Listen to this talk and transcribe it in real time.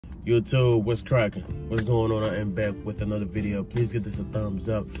YouTube, what's cracking? What's going on? I am back with another video. Please give this a thumbs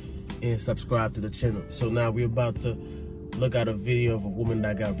up and subscribe to the channel. So now we're about to look at a video of a woman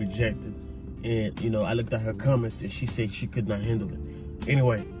that got rejected. And, you know, I looked at her comments and she said she could not handle it.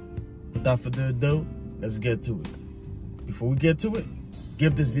 Anyway, without further ado, let's get to it. Before we get to it,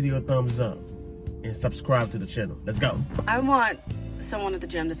 give this video a thumbs up and subscribe to the channel. Let's go. I want someone at the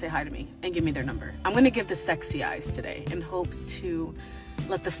gym to say hi to me and give me their number. I'm gonna give the sexy eyes today in hopes to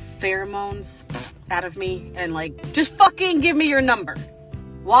let the pheromones out of me and like, just fucking give me your number.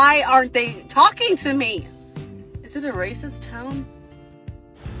 Why aren't they talking to me? Is it a racist town?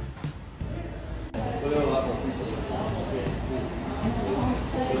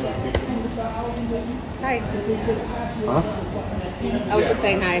 Hi. Huh? I was just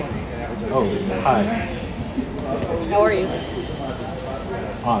saying hi. Oh, hi. How are you?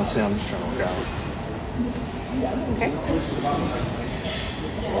 Honestly, I'm just trying to work out. Okay.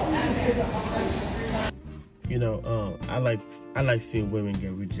 You know, I like seeing women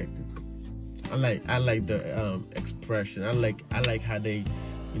get rejected. I like the expression. I like how they,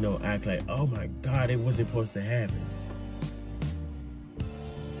 you know, act like, oh my God, it wasn't supposed to happen.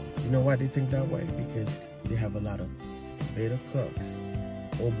 You know why they think that way? Because they have a lot of beta cooks,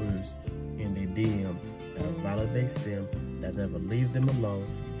 overs in their DM that validates them, that never leave them alone,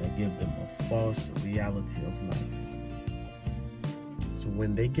 that give them a false reality of life. So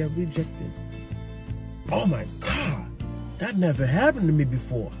when they get rejected, oh my God, that never happened to me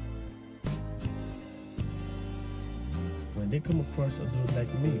before. When they come across a dude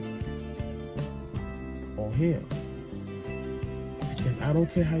like me or him, because I don't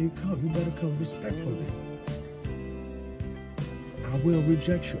care how you come, you better come respectfully. I will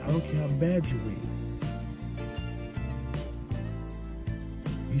reject you. I don't care how bad you is.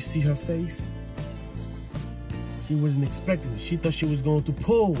 You see her face? She wasn't expecting it. She thought she was going to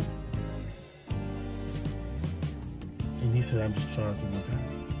pull. And he said, I'm just trying to work out.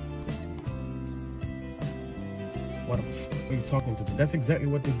 What the f are you talking to me? That's exactly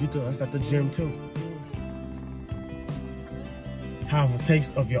what they do to us at the gym too. Have a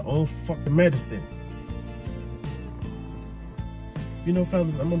taste of your own fucking medicine. You know,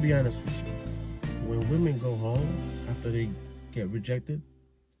 fellas, I'm gonna be honest with you. When women go home after they get rejected,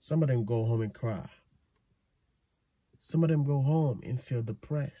 some of them go home and cry. Some of them go home and feel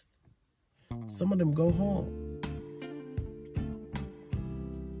depressed. Some of them go home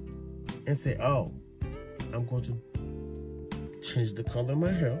and say, oh, I'm going to change the color of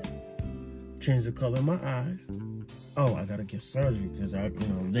my hair, change the color of my eyes. Oh, I gotta get surgery because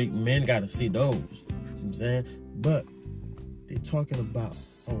men gotta see those. You know what I'm saying? But they're talking about,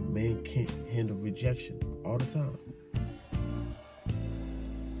 oh, men can't handle rejection all the time.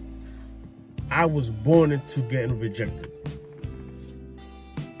 I was born into getting rejected.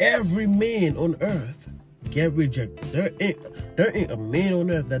 Every man on earth get rejected. There ain't a man on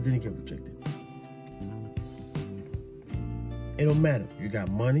earth that didn't get rejected. It don't matter. You got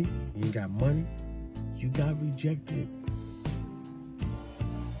money, you ain't got money, you got rejected.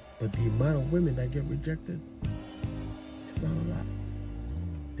 But the amount of women that get rejected, it's not a lot.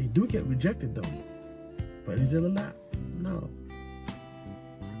 They do get rejected though. But is it a lot? No.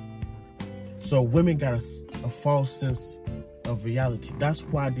 So women got a false sense of reality. That's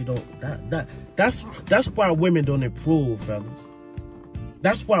why they don't. That's why women don't improve, fellas.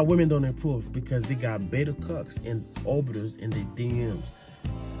 That's why women don't improve, because they got beta cucks and orbiters in their DMs,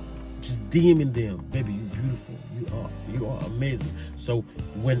 just DMing them, baby, you beautiful, you are amazing. So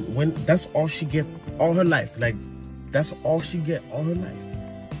when that's all she get all her life, like that's all she get all her life.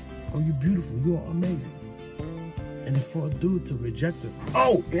 Oh, you beautiful, you are amazing. And then for a dude to reject her,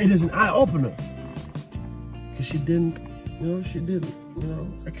 oh, it is an eye opener, because she didn't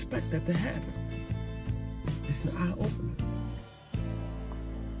expect that to happen. It's an eye opener.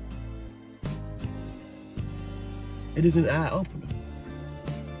 It is an eye opener.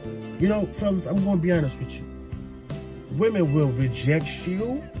 You know, fellas, I'm going to be honest with you. Women will reject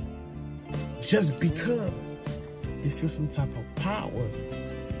you just because they feel some type of power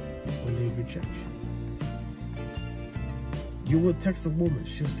when they reject you. You will text a woman,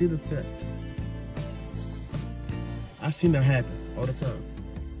 she'll see the text. I've seen that happen all the time.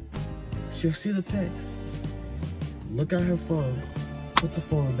 She'll see the text, look at her phone, put the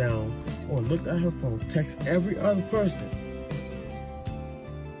phone down, or look at her phone, text every other person,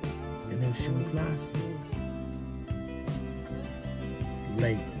 and then she replies to you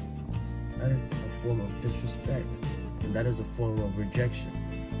late. That is a form of disrespect, and that is a form of rejection.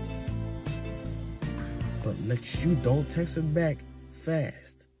 But let you don't text her back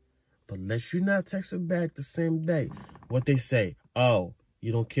fast. But let you not text her back the same day. What they say, oh,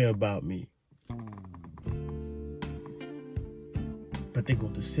 You don't care about me. But they're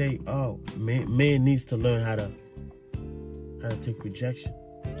going to say, oh, man needs to learn how to take rejection.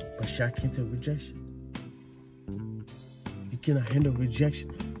 But y'all can't take rejection. You cannot handle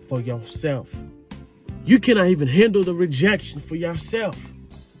rejection for yourself. You cannot even handle the rejection for yourself.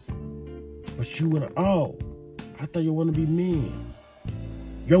 But you want to, oh, I thought you want to be men.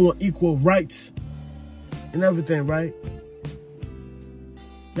 You want equal rights and everything, right?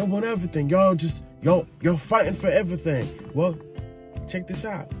 Y'all want everything. Y'all fighting for everything. Well, check this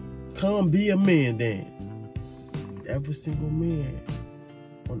out. Come be a man then. Every single man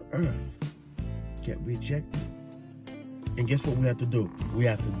on earth get rejected. And guess what we have to do? We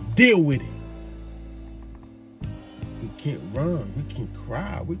have to deal with it. We can't run. We can't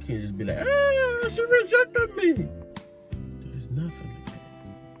cry. We can't just be like, she rejected me. There's nothing like that.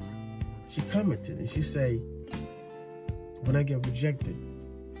 She commented and she say, when I get rejected,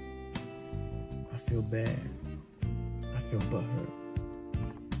 I feel bad. I feel butthurt.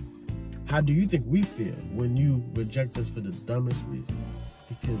 How do you think we feel when you reject us for the dumbest reason?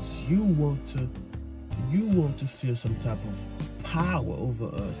 Because you want to feel some type of power over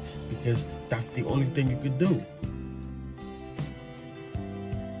us, because that's the only thing you could do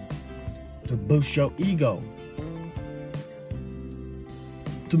to boost your ego,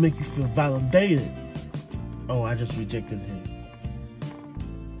 to make you feel validated. Oh, I just rejected him.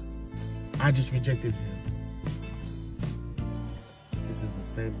 I just rejected him. This is the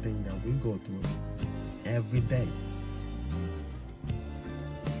same thing that we go through every day.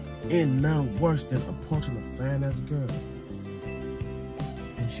 And none worse than approaching a fine-ass girl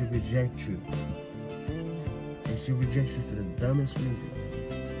and she rejects you. And she rejects you for the dumbest reasons.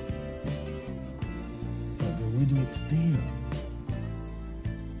 But when we do it to them,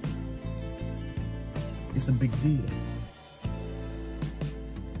 it's a big deal.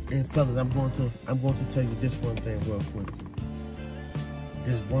 And fellas, I'm going to tell you this one thing real quick.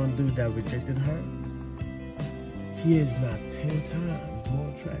 This one dude that rejected her, he is not 10 times more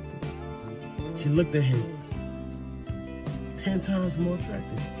attractive. She looked at him 10 times more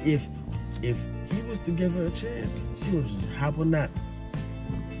attractive. If he was to give her a chance, she would just hop on that.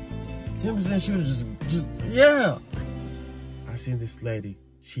 Simply saying, she would just yeah. I seen this lady.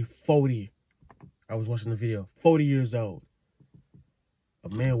 She 40. I was watching the video. 40 years old. A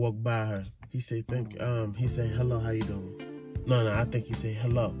man walked by her. He said, he said, hello, how you doing? No, I think he said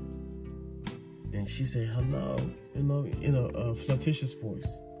hello. And she said hello, in a flirtatious voice.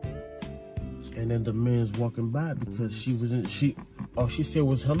 And then the man's walking by because all she said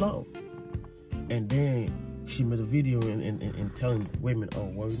was hello. And then she made a video and telling women, oh,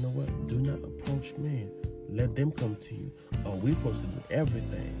 well, you know what? Do not approach men. Let them come to you. Oh, we're supposed to do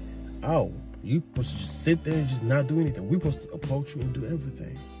everything. Oh, you supposed to just sit there and just not do anything. We're supposed to approach you and do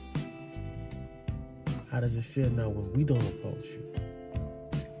everything. How does it feel now when we don't approach you?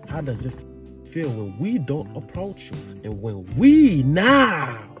 How does it feel when we don't approach you? And when we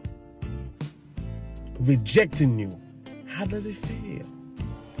now rejecting you, how does it feel?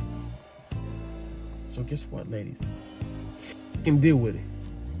 So guess what, ladies? You can deal with it.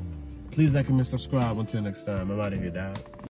 Please like, comment, subscribe. Until next time, I'm out of here, dog.